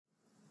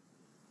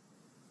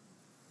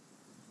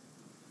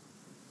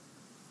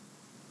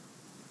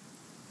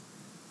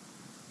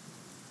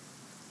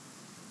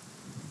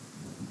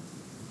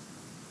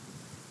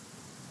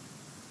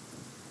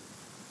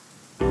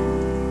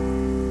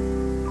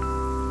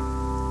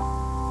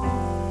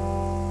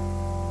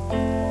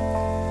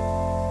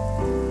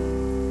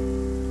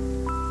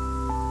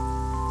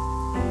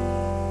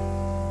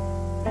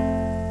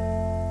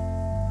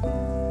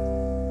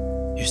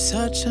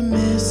such a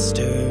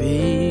mystery.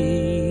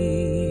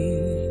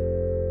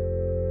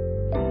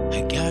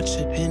 I got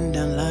you pinned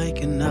down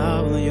like a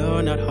novel,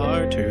 you're not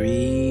hard to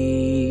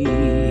read.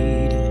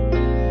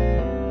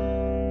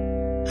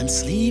 I'm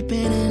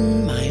sleeping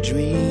in my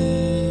dreams,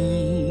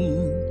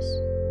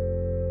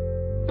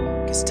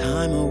 'cause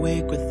time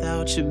awake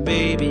without you,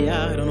 baby,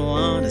 I don't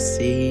wanna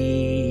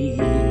see.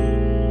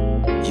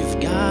 You've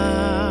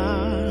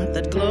got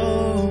that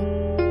glow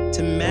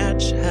to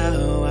match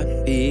how I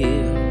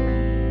feel.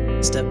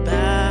 Step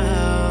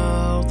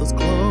out those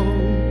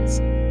clothes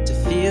to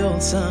feel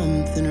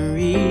something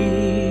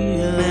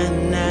real.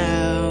 And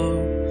now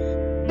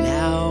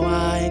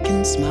I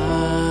can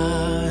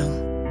smile.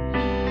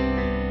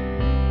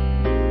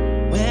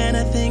 When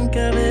I think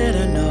of it,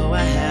 I know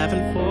I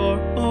haven't for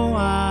a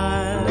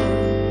while.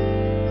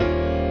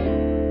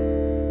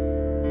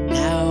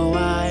 Now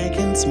I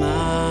can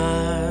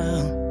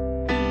smile.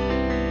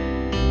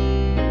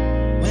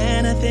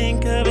 When I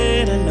think of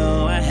it, I know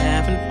I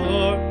haven't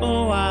for a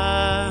while.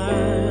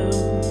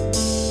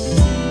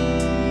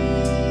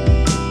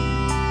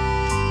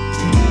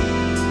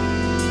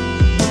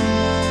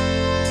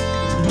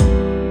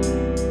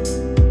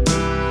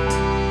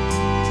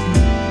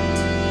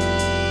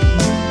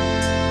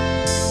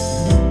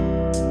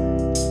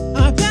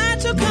 I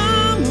bet you'll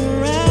come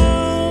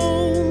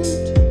around.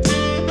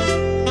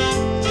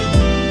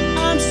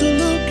 I'm still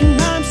looking,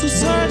 I'm still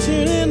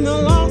searching in the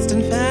lost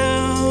and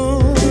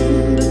found.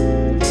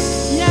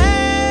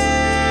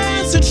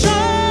 Yes, it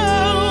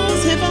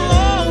shows if I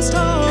lost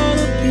all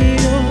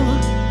appeal.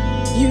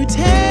 You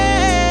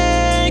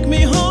take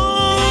me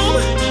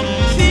home,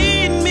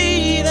 feed me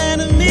then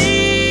a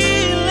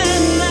meal.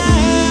 And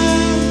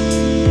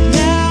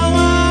now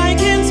I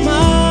can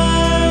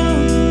smile.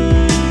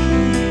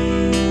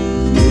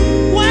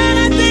 When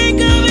I think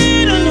of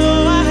it, I know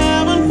I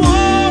haven't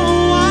for a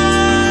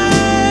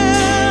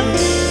while.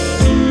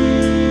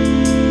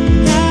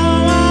 Now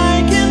I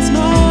can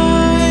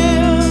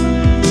smile.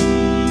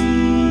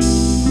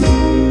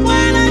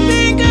 When I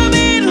think of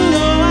it, I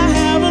know I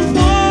haven't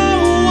for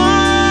a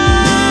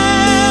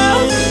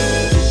while.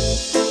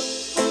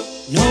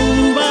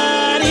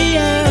 Nobody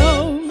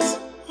else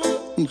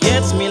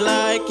gets me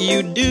like you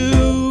do.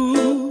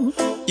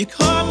 You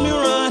caught me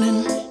running,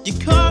 you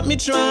caught me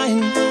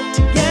trying.